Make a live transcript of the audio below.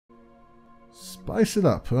Spice it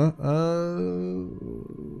up, huh?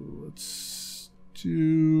 Let's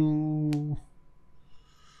do...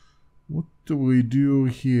 What do we do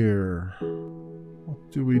here?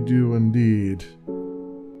 What do we do indeed?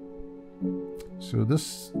 So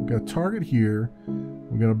this, we got a target here.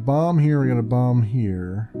 We got a bomb here. We got a bomb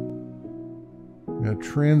here. We got a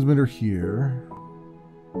transmitter here.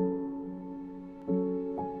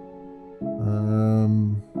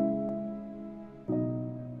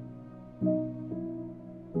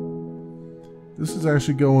 This is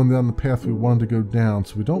actually going down the path we wanted to go down,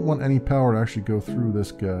 so we don't want any power to actually go through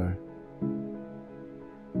this guy.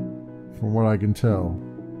 From what I can tell.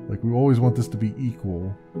 Like, we always want this to be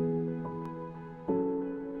equal.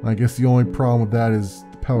 I guess the only problem with that is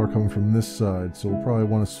the power coming from this side, so we'll probably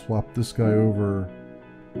want to swap this guy over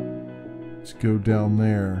to go down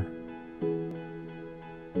there.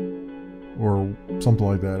 Or something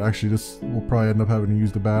like that. Actually, this we'll probably end up having to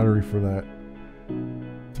use the battery for that.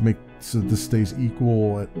 To make so this stays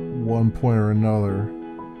equal at one point or another.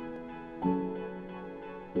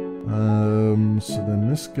 So then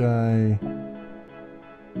this guy...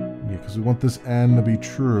 Yeah, because we want this AND to be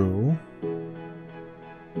true.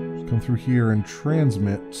 Just come through here and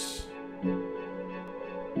transmit.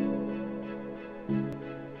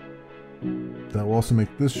 That will also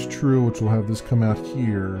make this true, which will have this come out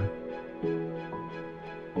here.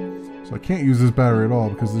 So I can't use this battery at all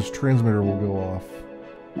because this transmitter will go off.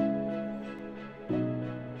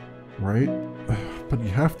 Right? But you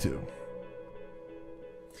have to.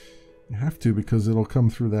 You have to because it'll come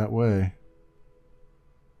through that way.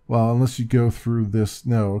 Well, unless you go through this...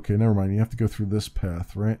 No, okay, never mind. You have to go through this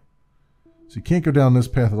path, right? So you can't go down this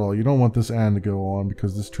path at all. You don't want this AND to go on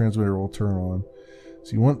because this transmitter will turn on.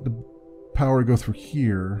 So you want the power to go through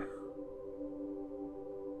here.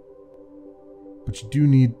 But you do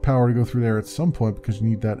need power to go through there at some point because you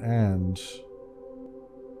need that AND.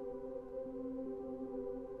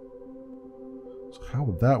 So how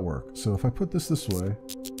would that work? So if I put this way...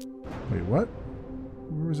 Wait, what?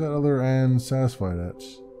 Where was that other AND satisfied at?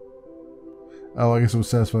 Oh, I guess it was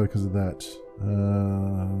satisfied because of that.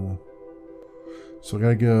 So I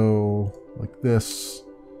gotta go like this,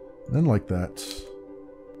 and then like that.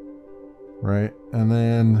 Right? And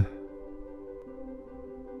then...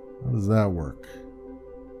 How does that work?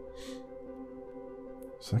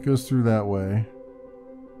 So that goes through that way.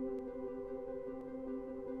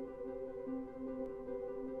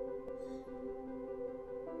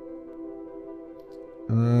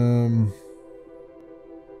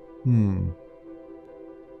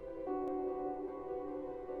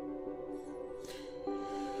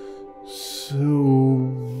 So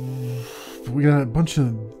we got a bunch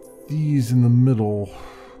of these in the middle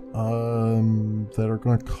that are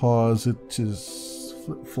going to cause it to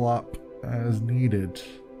flip-flop as needed.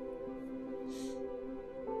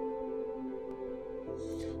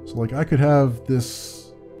 So like I could have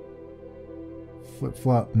this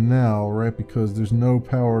flip-flop now, right? Because there's no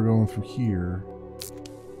power going through here.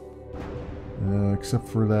 Except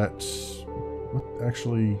for that... What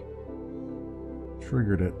actually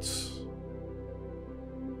triggered it?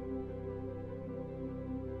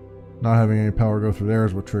 Not having any power go through there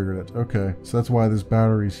is what triggered it. Okay, so that's why this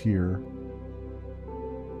battery's here.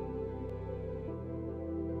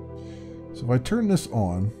 So if I turn this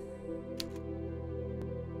on...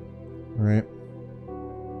 Right?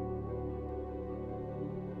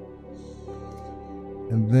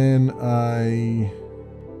 And then I...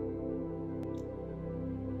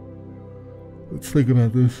 Let's think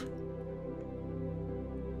about this.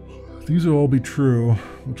 These will all be true,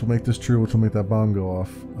 which will make this true, which will make that bomb go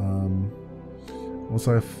off. Once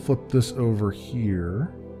I flip this over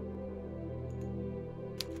here...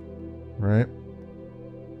 Right?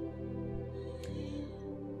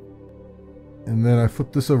 And then I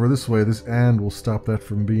flip this over this way, this AND will stop that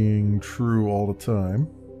from being true all the time.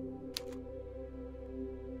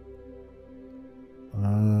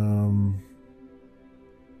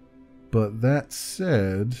 But that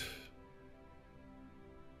said...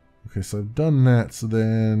 Okay, so I've done that, so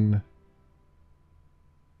then...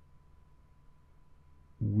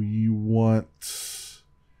 We want...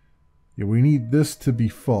 Yeah, we need this to be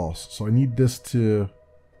false. So I need this to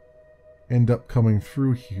end up coming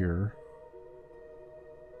through here.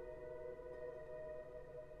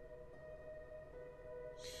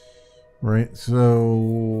 Right, so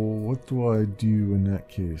what do I do in that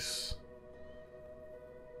case?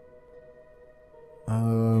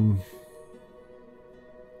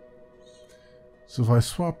 So if I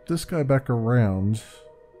swap this guy back around,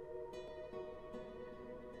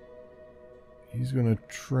 he's going to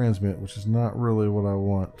transmit, which is not really what I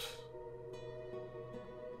want.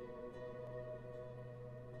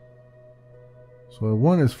 So what I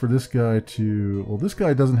want is for this guy to... Well, this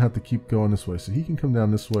guy doesn't have to keep going this way, so he can come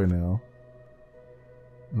down this way now.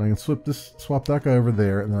 And I can swap that guy over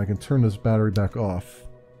there, and then I can turn this battery back off.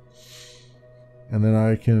 And then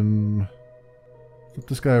I can flip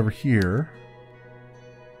this guy over here.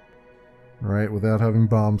 Right, without having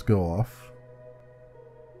bombs go off.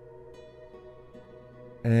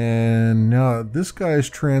 And now this guy is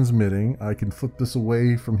transmitting. I can flip this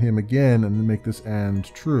away from him again and then make this AND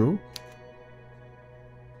true.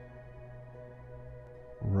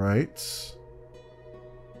 Right.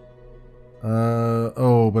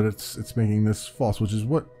 Oh, but it's making this false, which is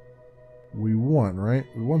what we want, right?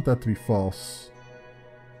 We want that to be false.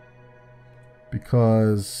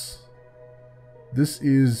 Because this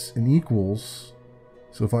is an equals.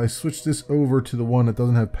 So if I switch this over to the one that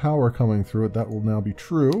doesn't have power coming through it, that will now be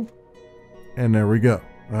true. And there we go.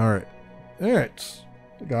 Alright. Alright.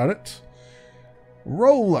 I got it.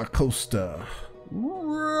 Roller coaster.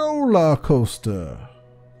 Roller coaster.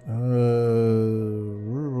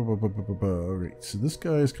 Alright, so this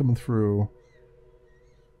guy is coming through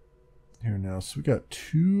here now. So we got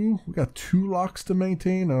two locks to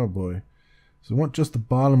maintain. Oh boy. So I want just the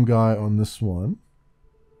bottom guy on this one.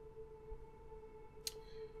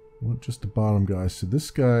 I want just the bottom guy. So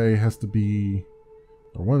this guy has to be,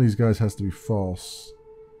 or one of these guys has to be false.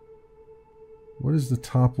 What is the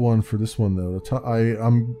top one for this one though? The top,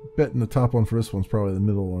 I'm betting the top one for this one's probably the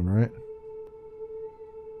middle one, right?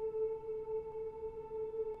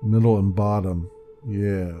 Middle and bottom.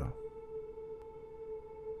 Yeah.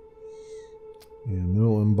 Yeah,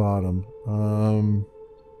 middle and bottom.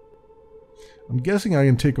 I'm guessing I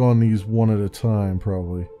can take on these one at a time,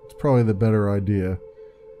 probably. It's probably the better idea.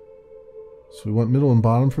 So we want middle and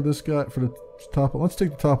bottom for this guy, for the top. Let's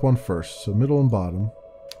take the top one first. So middle and bottom.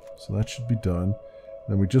 So that should be done.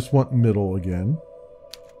 Then we just want middle again.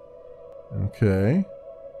 Okay.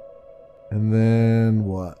 And then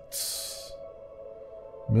what?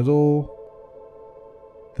 Middle.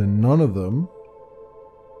 Then none of them.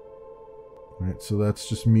 Alright, so that's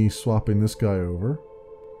just me swapping this guy over.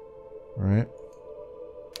 Alright.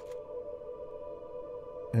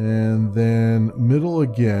 And then middle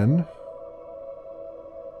again.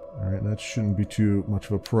 Alright, that shouldn't be too much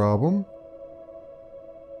of a problem.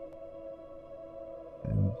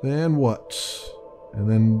 And then what? And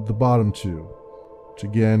then the bottom two. Which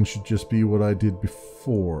again should just be what I did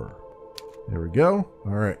before. There we go.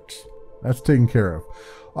 Alright. That's taken care of.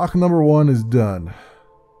 Lock number one is done.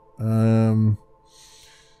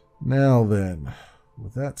 Now then,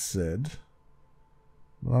 with that said,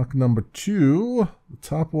 lock number two, the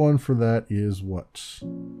top one for that is what?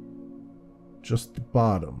 Just the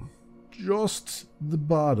bottom. Just the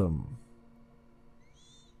bottom.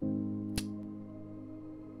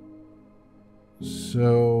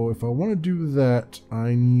 So if I want to do that,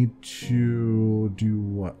 I need to do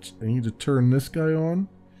what? I need to turn this guy on.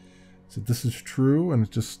 So this is true, and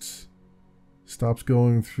it just stops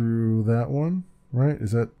going through that one, right?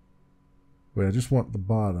 Is that... Wait, I just want the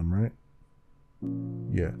bottom, right?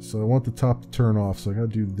 Yeah, so I want the top to turn off, so I gotta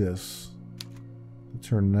do this. To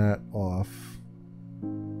turn that off.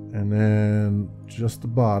 And then just the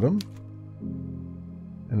bottom.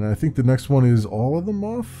 And I think the next one is all of them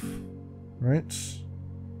off, right?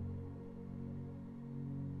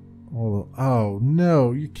 All of, oh,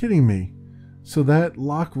 no, you're kidding me. So that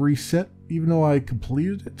lock reset, even though I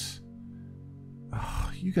completed it?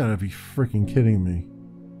 Oh, you gotta be freaking kidding me.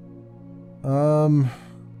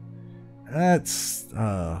 That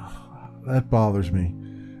bothers me.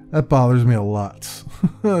 That bothers me a lot.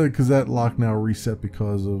 Because that lock now reset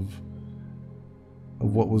because of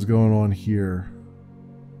what was going on here.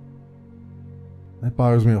 That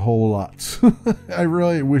bothers me a whole lot. I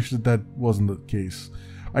really wish that that wasn't the case.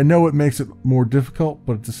 I know it makes it more difficult,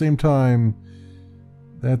 but at the same time,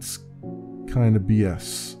 that's kind of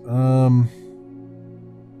BS.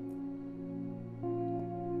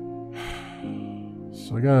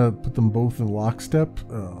 So I gotta put them both in lockstep.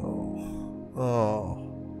 Oh.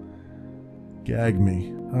 Gag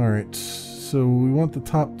me. Alright, so we want the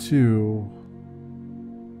top two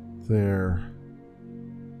there.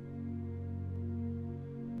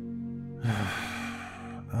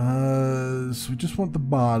 So we just want the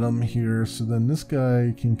bottom here, so then this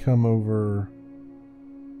guy can come over.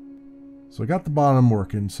 So I got the bottom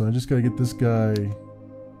working, so I just gotta get this guy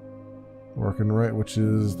working right, which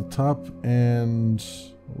is the top and...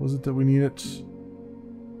 What was it that we needed?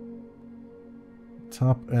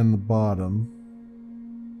 Top and the bottom.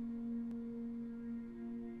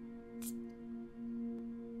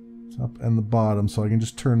 Top and the bottom, so I can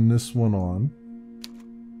just turn this one on.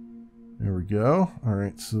 There we go. All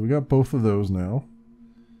right, so we got both of those now.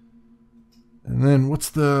 And then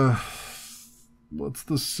what's the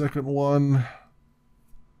second one?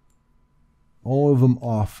 All of them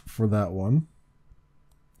off for that one.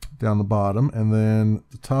 Down the bottom. And then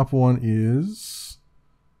the top one is,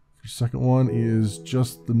 the second one is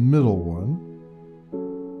just the middle one.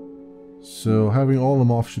 So having all of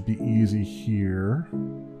them off should be easy here.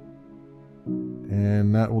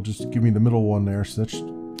 And that will just give me the middle one there. So that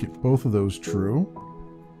should get both of those true.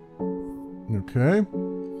 Okay.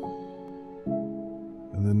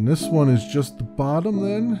 And then this one is just the bottom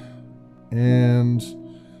then. And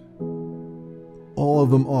all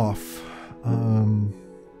of them off.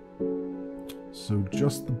 So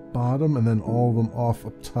just the bottom and then all of them off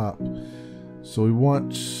up top. So we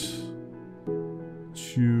want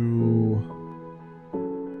to...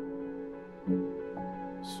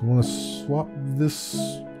 So I want to swap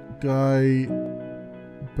this guy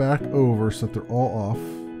back over so that they're all off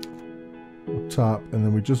up top. And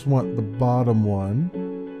then we just want the bottom one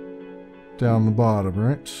down the bottom,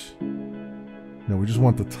 right? No, we just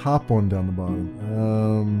want the top one down the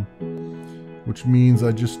bottom. Which means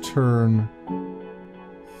I just turn...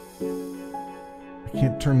 I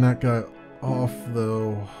can't turn that guy off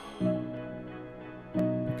though,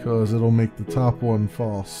 because it'll make the top one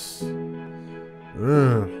false.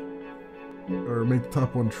 Ugh. Or make the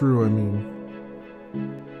top one true, I mean.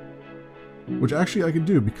 Which actually I could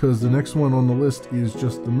do, because the next one on the list is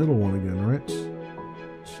just the middle one again, right?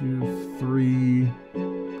 2, 3...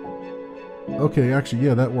 Okay, actually,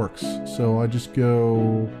 yeah, that works. So I just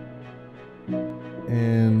go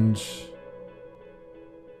and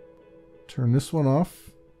turn this one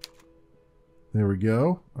off. There we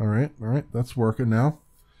go. All right, that's working now.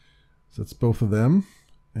 So that's both of them.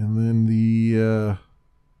 And then the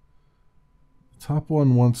top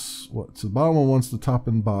one wants what? So the bottom one wants the top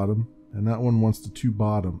and bottom, and that one wants the two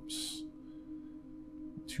bottoms.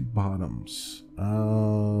 Two bottoms.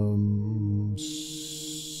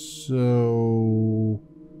 So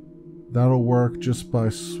that'll work just by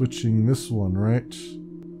switching this one, right?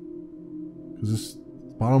 Because this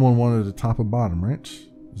bottom one wanted the top and bottom, right?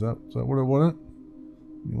 Is that what it wanted?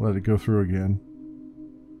 Let me let it go through again.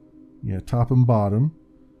 Yeah, top and bottom.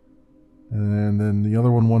 And then the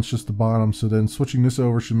other one wants just the bottom, so then switching this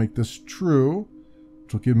over should make this true,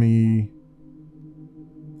 which will give me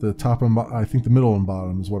the top and I think the middle and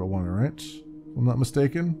bottom is what it wanted, right? If I'm not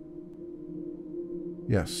mistaken.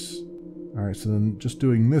 Yes. Alright, so then just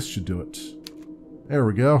doing this should do it. There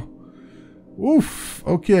we go. Oof,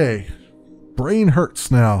 okay. Brain hurts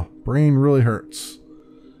now. Brain really hurts.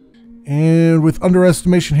 And with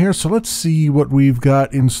underestimation here, so let's see what we've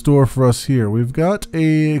got in store for us here. We've got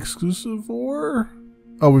a exclusive ore.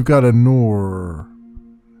 Oh, we've got a Nor.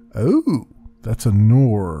 Oh, that's a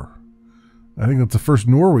Nor. I think that's the first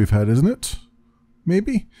Nor we've had, isn't it?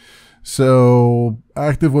 Maybe. So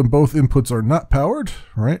active when both inputs are not powered,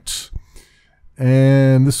 right?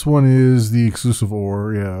 And this one is the exclusive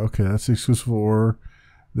ore. Yeah, okay, that's the exclusive ore.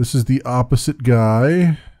 This is the opposite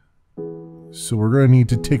guy. So we're going to need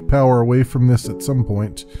to take power away from this at some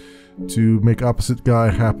point to make opposite guy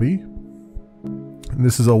happy. And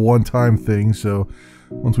this is a one-time thing, so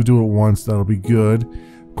once we do it once, that'll be good.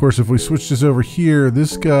 Of course, if we switch this over here,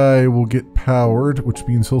 this guy will get powered, which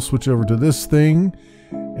means he'll switch over to this thing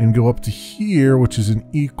and go up to here, which is an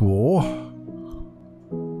equal,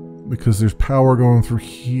 because there's power going through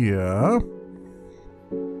here.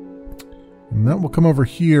 And that will come over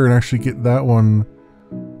here and actually get that one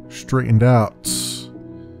straightened out.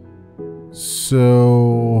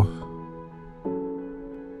 So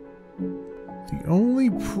the only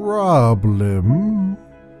problem,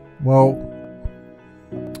 well,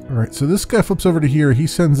 all right, so this guy flips over to here, he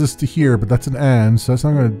sends this to here, but that's an AND, so that's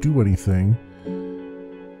not going to do anything.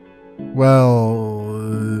 Well,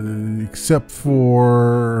 except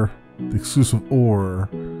for the exclusive ore.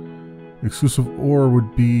 The exclusive ore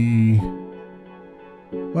would be,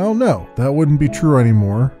 well, no, that wouldn't be true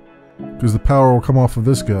anymore, because the power will come off of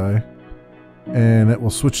this guy, and it will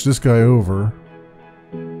switch this guy over.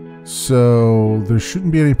 So there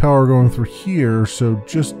shouldn't be any power going through here, so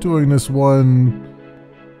just doing this one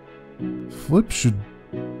flip should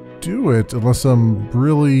do it, unless I'm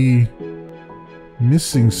really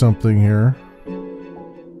missing something here.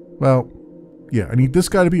 Well, yeah, I need this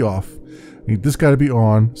guy to be off. I need this guy to be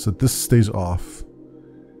on, so that this stays off.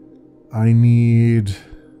 I need...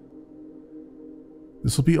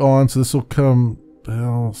 This will be on, so this will come...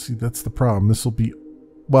 Well, see, that's the problem. This will be...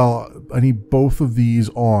 Well, I need both of these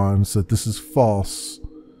on, so that this is false.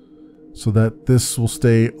 So that this will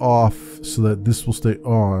stay off, so that this will stay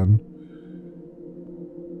on.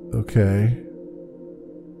 Okay.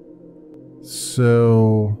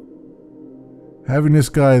 So having this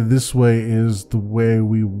guy this way is the way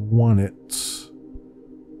we want it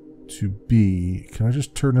to be. Can I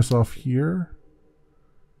just turn this off here?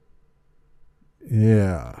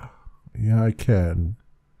 Yeah. Yeah, I can.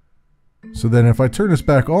 So then if I turn this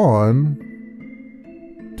back on,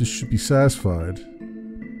 this should be satisfied.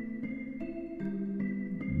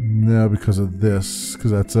 No, because of this,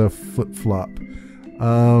 because that's a flip-flop.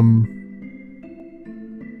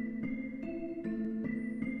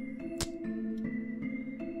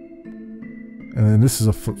 And then this is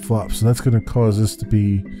a flip-flop, so that's going to cause this to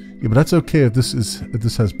be... Yeah, but that's okay if this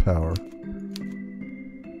has power.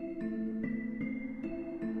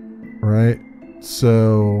 Right?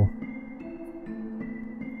 So...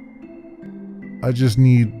 I just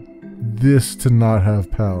need this to not have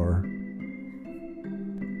power.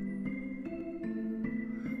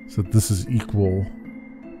 So this is equal.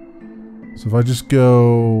 So if I just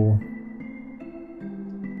go...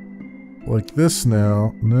 like this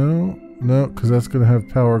now... No... No, because that's going to have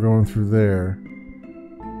power going through there.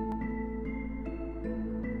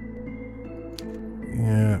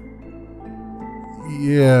 Yeah.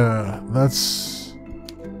 Yeah, that's...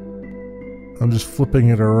 I'm just flipping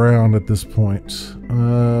it around at this point.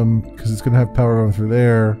 Because it's going to have power going through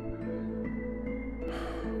there.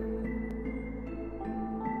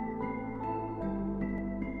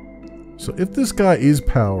 So if this guy is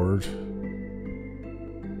powered...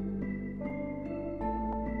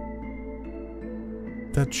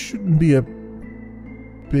 that shouldn't be a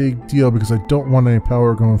big deal because I don't want any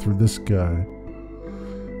power going through this guy.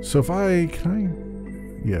 So if I... Can I...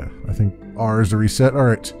 Yeah, I think R is the reset.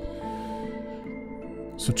 Alright.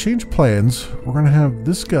 So change plans. We're going to have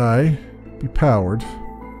this guy be powered.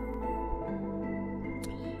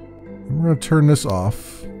 And we're going to turn this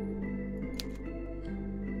off.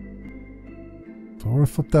 Do I want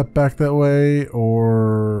to flip that back that way?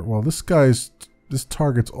 Or... Well, this guy's... This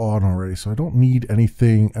target's on already, so I don't need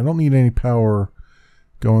anything. I don't need any power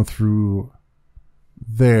going through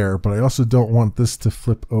there, but I also don't want this to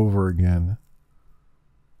flip over again.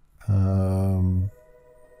 I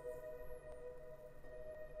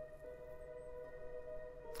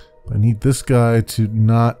need this guy to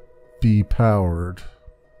not be powered.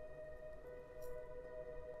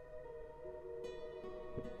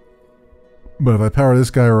 But if I power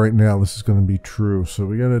this guy right now, this is going to be true. So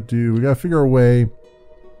we gotta figure a way.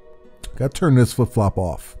 Gotta turn this flip-flop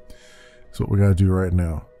off. That's what we gotta do right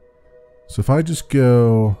now. So if I just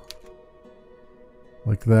go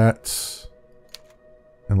like that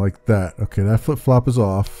and like that. Okay, that flip-flop is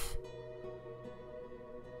off.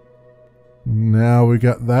 Now we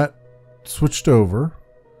got that switched over,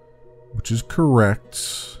 which is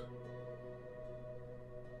correct.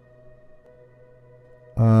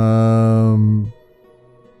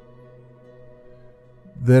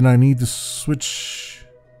 Then I need to switch...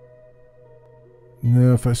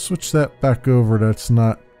 No, if I switch that back over, that's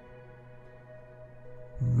not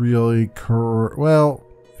really correct. Well,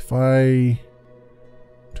 if I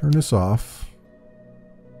turn this off...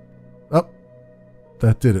 Oh,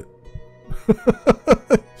 that did it.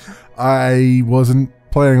 I wasn't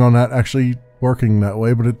planning on that actually working that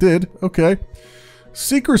way, but it did. Okay.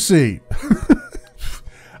 Secrecy!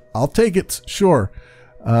 I'll take it, sure.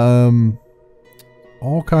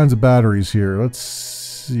 All kinds of batteries here. Let's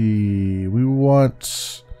see. We've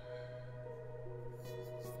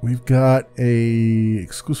got a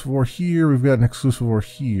exclusive ore here. We've got an exclusive ore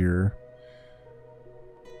here.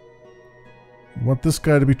 We want this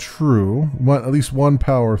guy to be true. We want at least one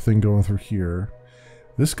power thing going through here.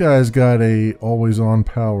 This guy's got a always on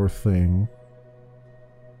power thing.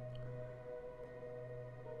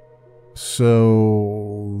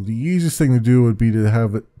 So the easiest thing to do would be to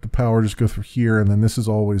have the power just go through here, and then this is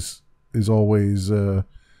always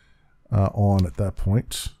on at that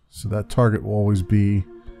point. So that target will always be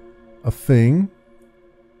a thing.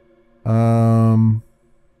 Then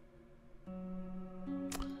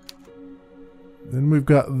we've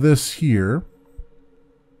got this here,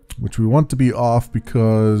 which we want to be off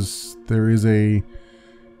because there is a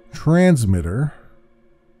transmitter.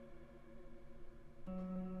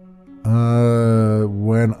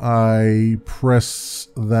 When I press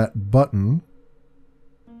that button,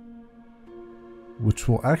 which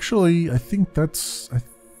will actually, I think that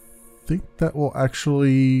will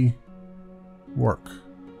actually work.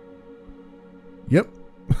 Yep.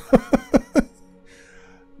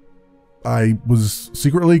 I was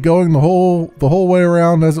secretly going the whole way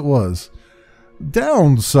around as it was.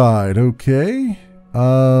 Downside, okay.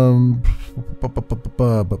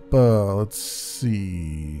 Let's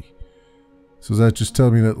see. So is that just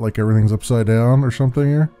telling me that like everything's upside down or something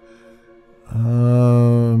here?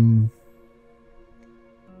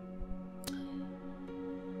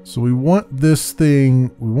 So we want this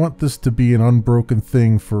thing, we want this to be an unbroken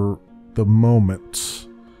thing for the moment.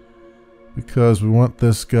 Because we want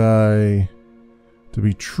this guy to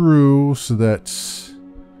be true so that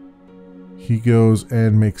he goes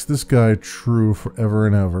and makes this guy true forever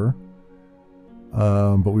and ever.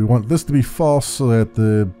 But we want this to be false so that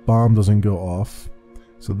the bomb doesn't go off.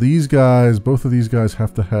 So these guys, both of these guys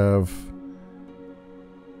have to have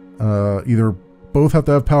either both have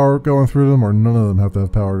to have power going through them or none of them have to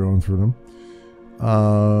have power going through them.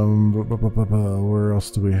 Where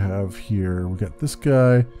else do we have here? We got this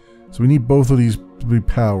guy. So we need both of these to be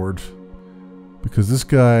powered. Because this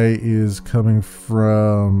guy is coming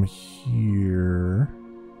from here.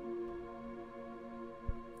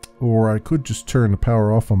 Or I could just turn the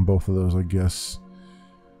power off on both of those, I guess.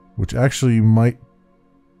 Which actually might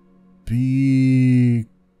be...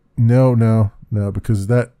 No, because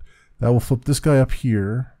that will flip this guy up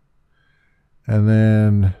here. And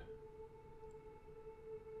then...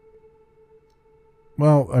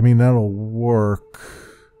 Well, I mean, that'll work.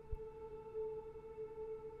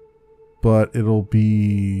 But it'll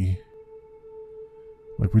be...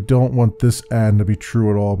 Like, we don't want this and to be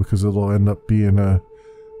true at all because it'll end up being a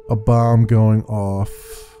bomb going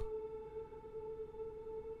off.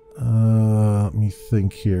 Let me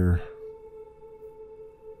think here.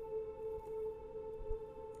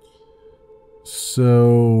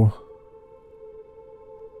 So,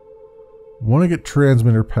 I want to get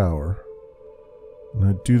transmitter power. And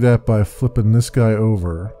I do that by flipping this guy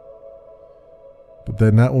over. But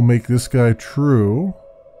then that will make this guy true.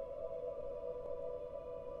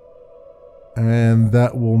 And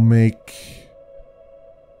that will make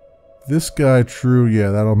this guy true.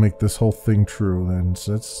 Yeah, that'll make this whole thing true then.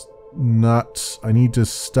 So that's not... I need to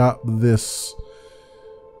stop this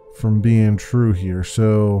from being true here.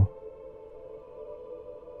 So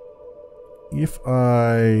if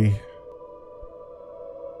I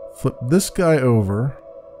flip this guy over...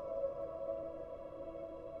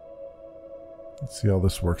 Let's see how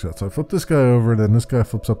this works out. So I flip this guy over, then this guy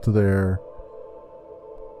flips up to there.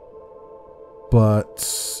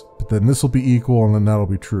 But then this will be equal, and then that'll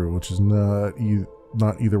be true, which is not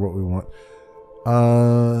either what we want.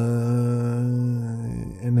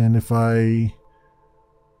 And then if I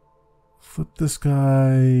flip this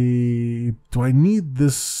guy, do I need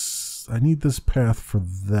this? I need this path for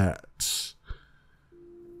that,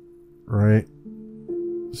 right?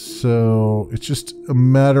 So it's just a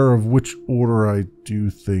matter of which order I do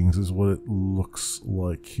things is what it looks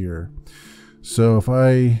like here. So if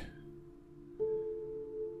I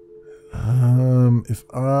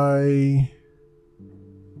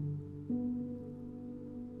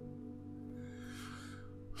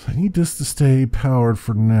I need this to stay powered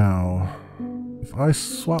for now. If I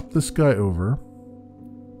swap this guy over,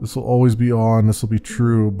 this will always be on, this will be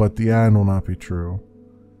true, but the and will not be true.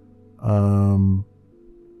 I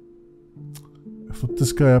flip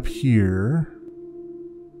this guy up here.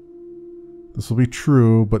 This will be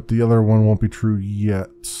true, but the other one won't be true yet.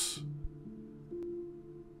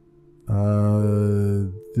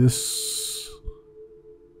 This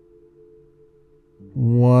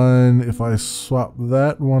one, if I swap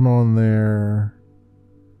that one on there,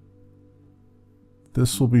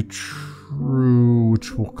 this will be true,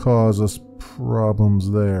 which will cause us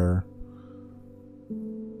problems there.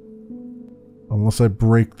 Unless I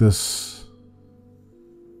break this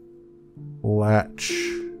latch.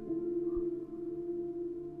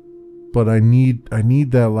 But I need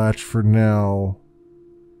that latch for now.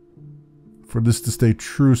 For this to stay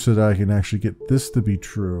true so that I can actually get this to be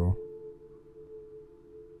true.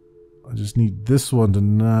 I just need this one to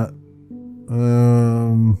not...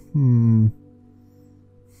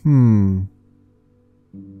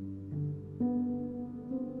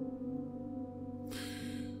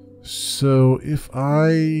 So if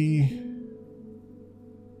I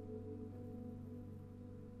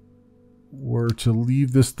were to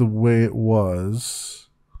leave this the way it was,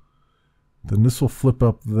 then this will flip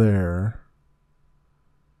up there.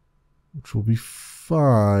 Which will be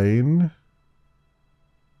fine.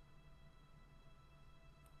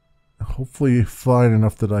 Hopefully fine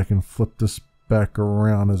enough that I can flip this back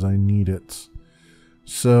around as I need it.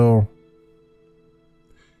 So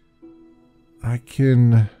I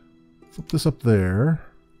can flip this up there.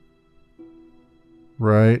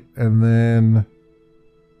 Right, and then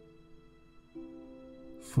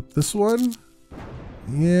flip this one.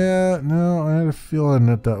 Yeah, no, I had a feeling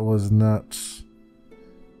that that was not...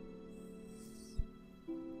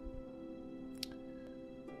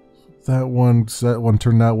 That one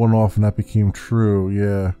turned that one off and that became true,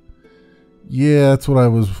 yeah. Yeah, that's what I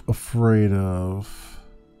was afraid of.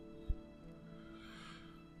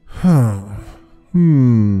 Huh.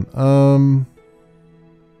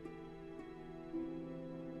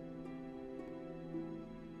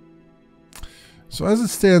 So as it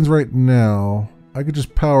stands right now, I could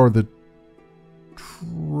just power the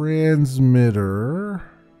transmitter.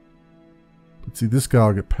 Let's see, this guy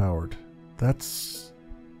will get powered. That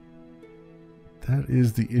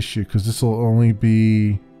is the issue, because this will only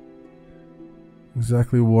be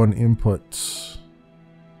exactly one input.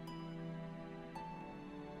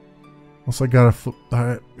 Unless I gotta flip.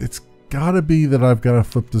 It's gotta be that I've gotta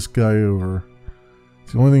flip this guy over.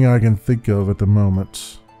 It's the only thing I can think of at the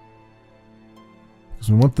moment.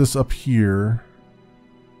 Because we want this up here.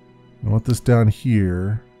 We want this down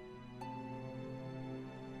here.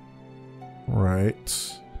 Right.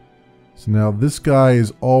 So now this guy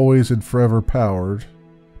is always and forever powered.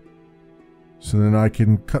 So then I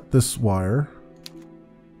can cut this wire.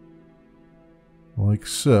 Like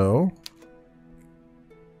so.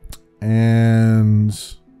 And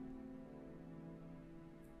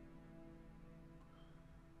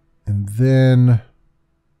then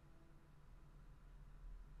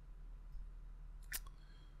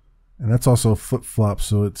that's also a flip-flop,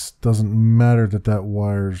 so it doesn't matter that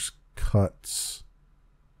wire's cut.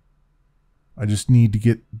 I just need to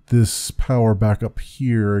get this power back up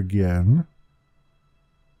here again.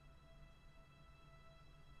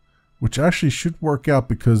 Which actually should work out,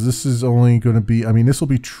 because this is only going to be, I mean, this will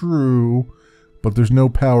be true, but there's no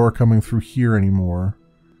power coming through here anymore.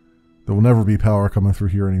 There will never be power coming through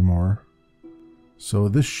here anymore. So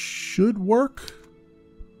this should work.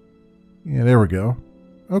 Yeah, there we go.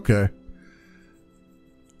 Okay.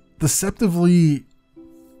 Deceptively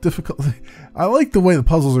difficult. I like the way the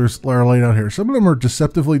puzzles are laid out here. Some of them are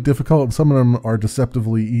deceptively difficult and some of them are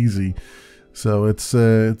deceptively easy. So it's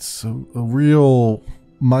a real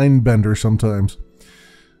mind bender sometimes.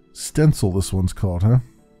 Stencil, this one's called, huh?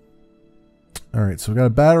 Alright, so we've got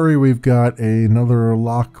a battery. We've got another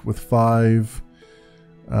lock with 5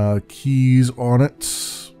 keys on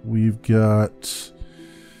it. We've got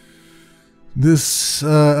this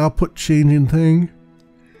output changing thing.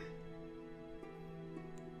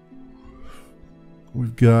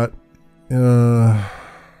 We've got a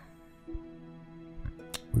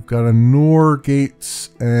NOR gate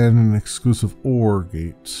and an exclusive OR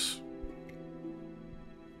gate.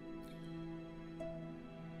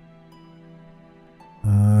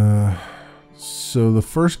 So the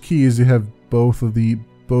first key is you have both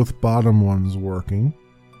bottom ones working,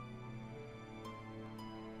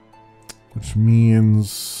 which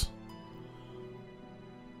means,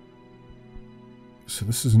 so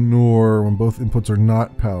this is NOR when both inputs are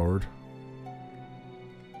not powered.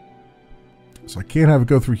 So I can't have it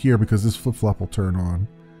go through here because this flip-flop will turn on.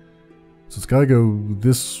 So it's got to go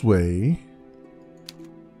this way,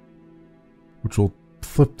 which will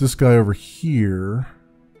flip this guy over here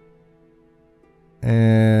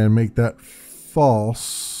and make that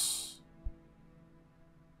false.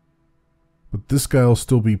 But this guy will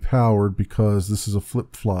still be powered because this is a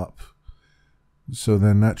flip-flop. So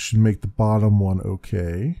then that should make the bottom one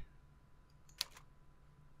okay.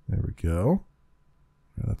 There we go.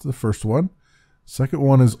 Yeah, that's the first one. Second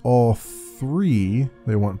one is all 3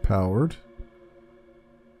 they want powered.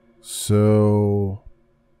 So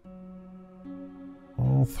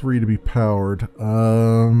all 3 to be powered.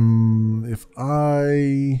 If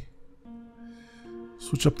I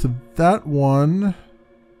switch up to that one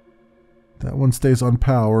stays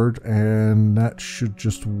unpowered, and that should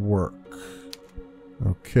just work.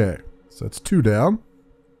 Okay, so that's 2 down.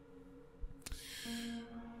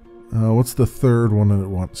 What's the third one that it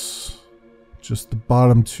wants? Just the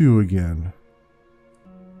bottom 2 again.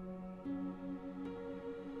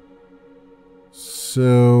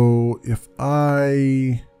 So if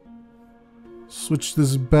I switch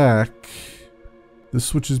this back, this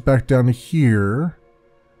switches back down to here,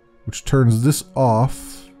 which turns this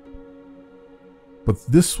off. But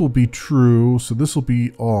this will be true, so this will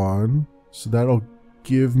be on. So that'll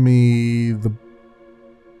give me the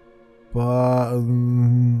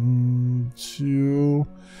bottom 2.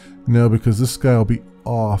 No, because this guy will be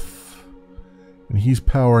off. And he's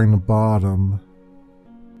powering the bottom.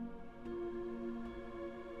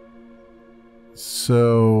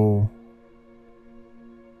 So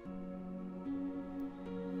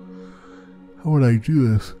how would I do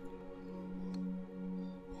this?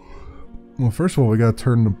 Well, first of all, we gotta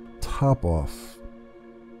turn the top off.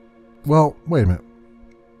 Well, wait a minute.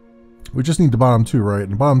 We just need the bottom 2, right?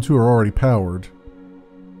 And the bottom 2 are already powered.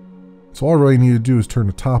 So all I really need to do is turn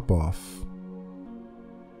the top off.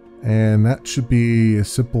 And that should be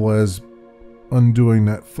as simple as undoing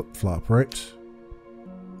that flip-flop, right?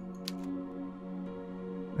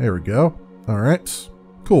 There we go. Alright.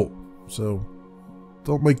 Cool. So,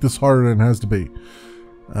 don't make this harder than it has to be.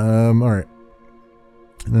 Alright.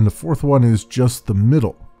 And then the fourth one is just the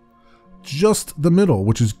middle. Just the middle,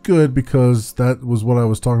 which is good because that was what I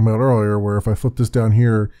was talking about earlier, where if I flip this down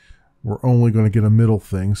here, we're only going to get a middle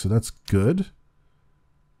thing, so that's good.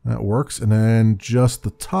 That works. And then just the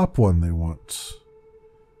top one they want.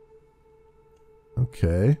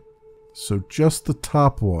 Okay. So just the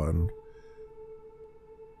top one.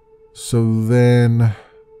 So then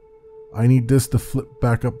I need this to flip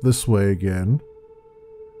back up this way again.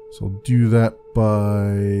 So I'll do that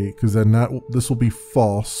by, because then this will be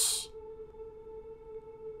false.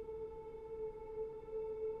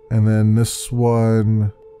 And then this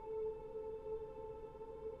one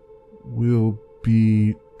will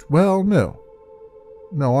be, well, no.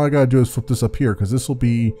 No, all I gotta do is flip this up here, because this will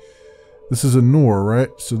be, this is a NOR, right?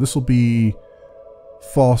 So this will be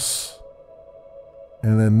false.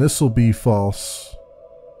 And then this will be false.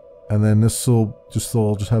 And then this will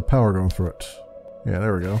just have power going through it. Yeah,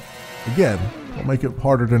 there we go. Again, don't make it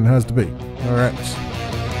harder than it has to be. Alright.